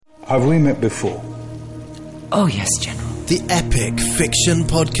Have we met before? Oh, yes, General. The epic fiction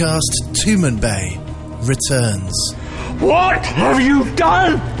podcast Tumanbay returns. What have you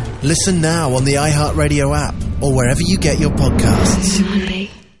done? Listen now on the iHeartRadio app or wherever you get your podcasts.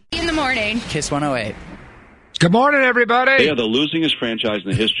 In the morning. Kiss 108. Good morning, everybody. They are the losingest franchise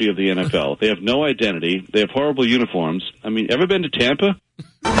in the history of the NFL. They have no identity. They have horrible uniforms. I mean, ever been to Tampa?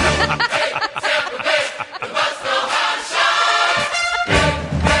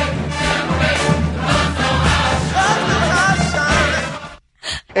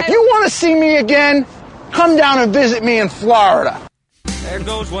 If you want to see me again, come down and visit me in Florida. There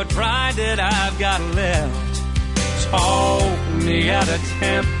goes what pride that I've got left. Talk me out of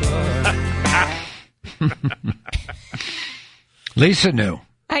Tampa. Lisa knew.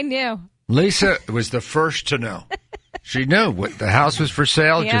 I knew. Lisa was the first to know. She knew the house was for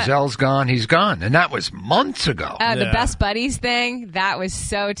sale. Yeah. Giselle's gone. He's gone. And that was months ago. The Best Buddies thing, that was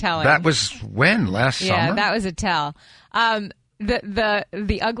so telling. That was when? Last summer? Yeah, that was a tell.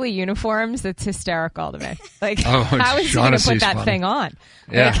 The ugly uniforms, that's hysterical to me. Like, how is he going to put that thing on?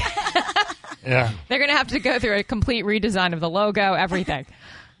 Yeah. Like, yeah. They're going to have to go through a complete redesign of the logo, everything.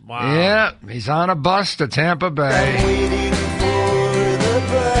 Wow. Yeah, he's on a bus to Tampa Bay. I'm waiting for the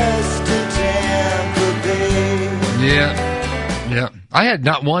bus to Tampa Bay. Yeah. I had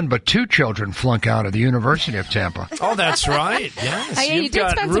not one but two children flunk out of the University of Tampa. Oh, that's right. Yes. You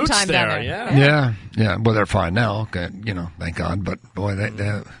did spend some time down there. Yeah. Well, they're fine now. Okay, thank God. But boy,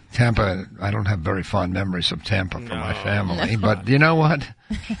 Tampa. I don't have very fond memories of Tampa for my family. But you know what?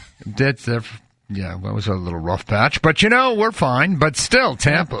 It was a little rough patch. But we're fine. But still,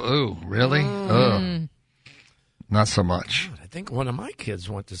 Tampa. Ooh, really? Ugh. Not so much. I think one of my kids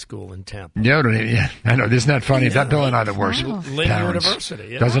went to school in Tampa. Yeah, I know. Isn't that funny? That Bill and I, the worst Lynn parents. University.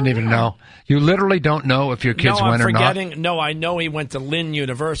 Yeah. Doesn't even know. You literally don't know if your kids went or not? No, I know he went to Lynn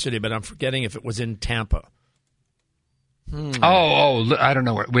University, but I'm forgetting if it was in Tampa. Oh, I don't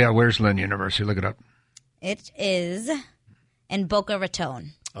know. Where's Lynn University? Look it up. It is in Boca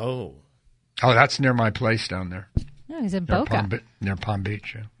Raton. Oh, that's near my place down there. Oh, he's in Boca. Near Palm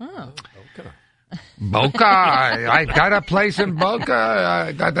Beach, yeah. Oh. Boca. I got a place in Boca.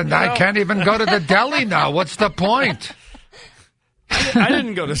 I can't even go to the deli now. What's the point? I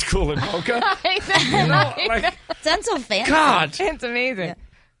didn't go to school in Boca. Sounds so fancy. God. It's amazing.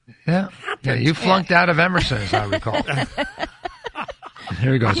 Yeah, you flunked out of Emerson, as I recall.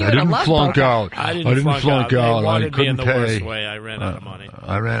 Here he goes. I didn't flunk out. I didn't flunk out. I couldn't in the pay. worst way. I ran out of money.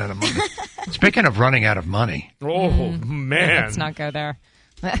 Speaking of running out of money. Oh, man. Let's not go there.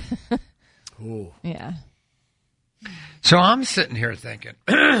 Ooh. Yeah. So I'm sitting here thinking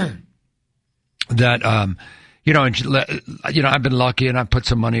that, I've been lucky and I put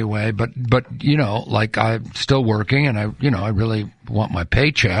some money away, but like I'm still working and I really want my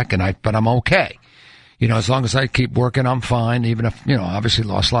paycheck but I'm okay. As long as I keep working, I'm fine. Even if, obviously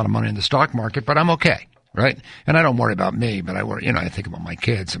lost a lot of money in the stock market, but I'm okay. Right. And I don't worry about me, but I worry, I think about my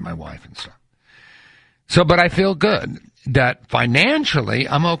kids and my wife and stuff. So, but I feel good that financially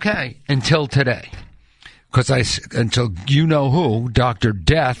I'm okay until today. Until who, Dr.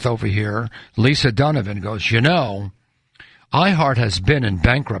 Death over here, Lisa Donovan goes, iHeart has been in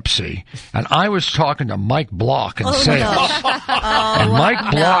bankruptcy, and I was talking to Mike Block in sales. And Mike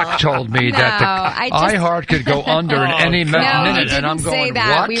Block told me that iHeart could go under in any minute, and I'm going,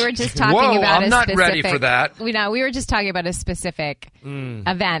 what? We were just talking about I'm not ready for that. We were just talking about a specific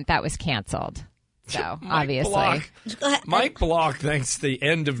event that was canceled. So, obviously. Mike Block thinks the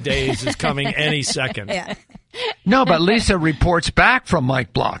end of days is coming any second. Yeah. No, but Lisa reports back from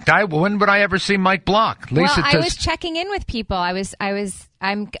Mike Block. When would I ever see Mike Block? Lisa, I was checking in with people. I was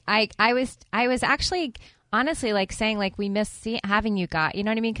actually honestly like saying like we miss having you guys. You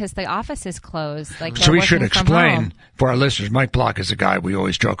know what I mean? Because the office is closed. Like, so we should explain for our listeners. Mike Block is a guy we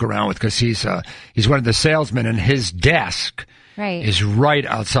always joke around with because he's one of the salesmen, and his desk is right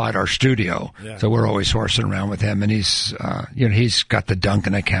outside our studio. Yeah. So we're always horsing around with him, and he's got the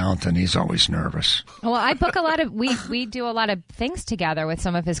Dunkin' account, and he's always nervous. Well, I book a lot of we do a lot of things together with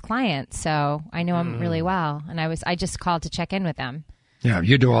some of his clients, so I know him really well, and I just called to check in with them. Yeah,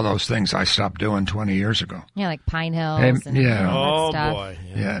 you do all those things I stopped doing 20 years ago. Yeah, like Pine Hills and all that stuff. Boy.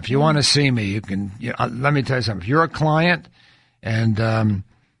 Yeah, if you want to see me, you can. Let me tell you something. If you're a client and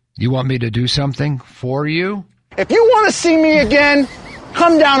you want me to do something for you. If you want to see me again,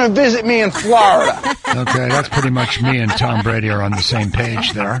 come down and visit me in Florida. Okay, that's pretty much me and Tom Brady are on the same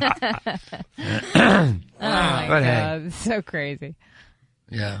page there. Oh, my God. Hey. It's so crazy.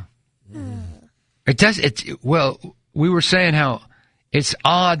 Yeah. It does. Well, we were saying how it's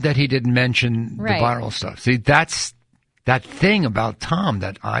odd that he didn't mention the viral stuff. See, that's that thing about Tom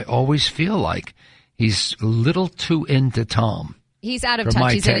that I always feel like he's a little too into Tom. He's out of for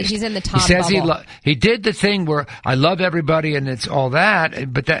my touch. taste. He's in the Tom He says bubble. he did the thing where I love everybody and it's all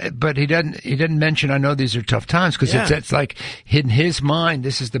that, but he didn't mention I know these are tough times because it's like in his mind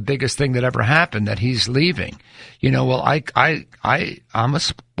this is the biggest thing that ever happened that he's leaving. You know, well I'm a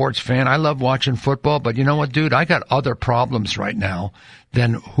sports fan. I love watching football, but you know what, dude? I got other problems right now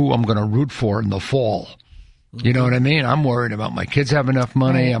than who I'm going to root for in the fall. You know what I mean? I'm worried about my kids have enough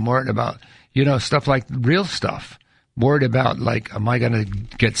money. I'm worried about, stuff like real stuff. Worried about, like, am I going to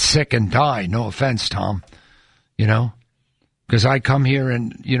get sick and die? No offense, Tom. Because I come here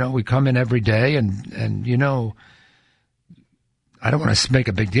and, we come in every day and I don't want to make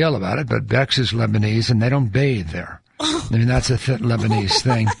a big deal about it, but Bex is Lebanese and they don't bathe there. I mean, that's a Lebanese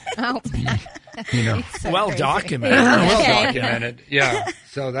thing. Well documented. Well documented, yeah.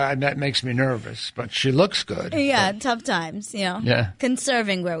 So that makes me nervous, but she looks good. Yeah, tough times, Yeah.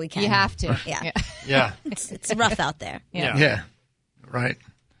 Conserving where we can. You have to. Yeah. Yeah. It's rough out there. Yeah. Right.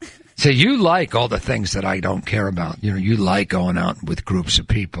 So you like all the things that I don't care about. You like going out with groups of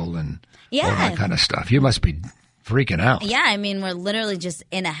people and all that kind of stuff. You must be freaking out. Yeah, I mean, we're literally just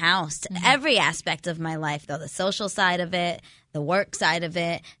in a house. Every aspect of my life, though, the social side of it, the work side of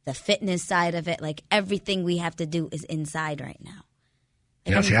it, the fitness side of it, like everything we have to do is inside right now.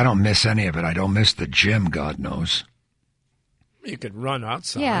 Yeah, see, I don't miss any of it. I don't miss the gym, God knows. You could run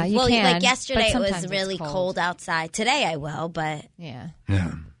outside. Yeah, you well, can. like yesterday, it sometimes was really it's cold outside. Today, I will, but yeah.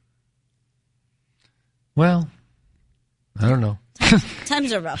 Well, I don't know.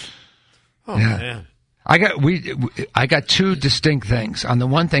 Times are rough. Oh, man. I got two distinct things. On the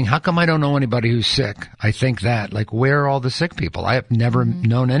one thing, how come I don't know anybody who's sick? I think that, like, where are all the sick people? I have never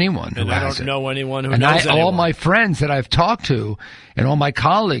known anyone who And has I don't know anyone who and knows anyone. all my friends that I've talked to and all my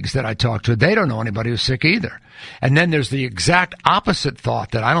colleagues that I talk to, they don't know anybody who's sick either. And then there's the exact opposite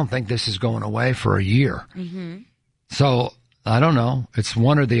thought that I don't think this is going away for a year. Mm-hmm. So, I don't know. It's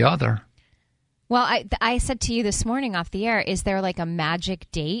one or the other. Well, I said to you this morning off the air, is there like a magic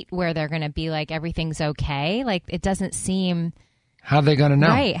date where they're going to be like everything's okay? Like it doesn't seem. How are they going to know?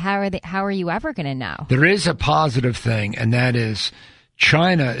 Right. How are you ever going to know? There is a positive thing, and that is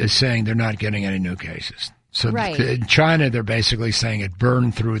China is saying they're not getting any new cases. So in China, they're basically saying it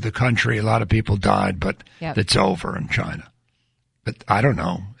burned through the country. A lot of people died, but it's over in China. But I don't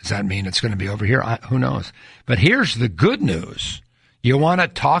know. Does that mean it's going to be over here? Who knows? But here's the good news. You want to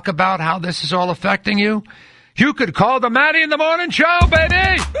talk about how this is all affecting you? You could call the Maddie in the Morning Show,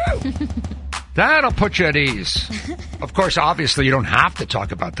 baby! That'll put you at ease. Of course, obviously, you don't have to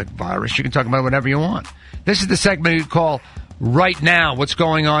talk about the virus. You can talk about whatever you want. This is the segment you call Right Now. What's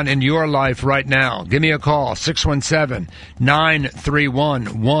going on in your life right now? Give me a call,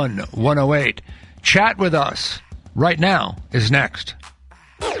 617-931-1108. Chat with us. Right Now is next.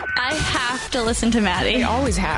 I have to listen to Maddie. I always have.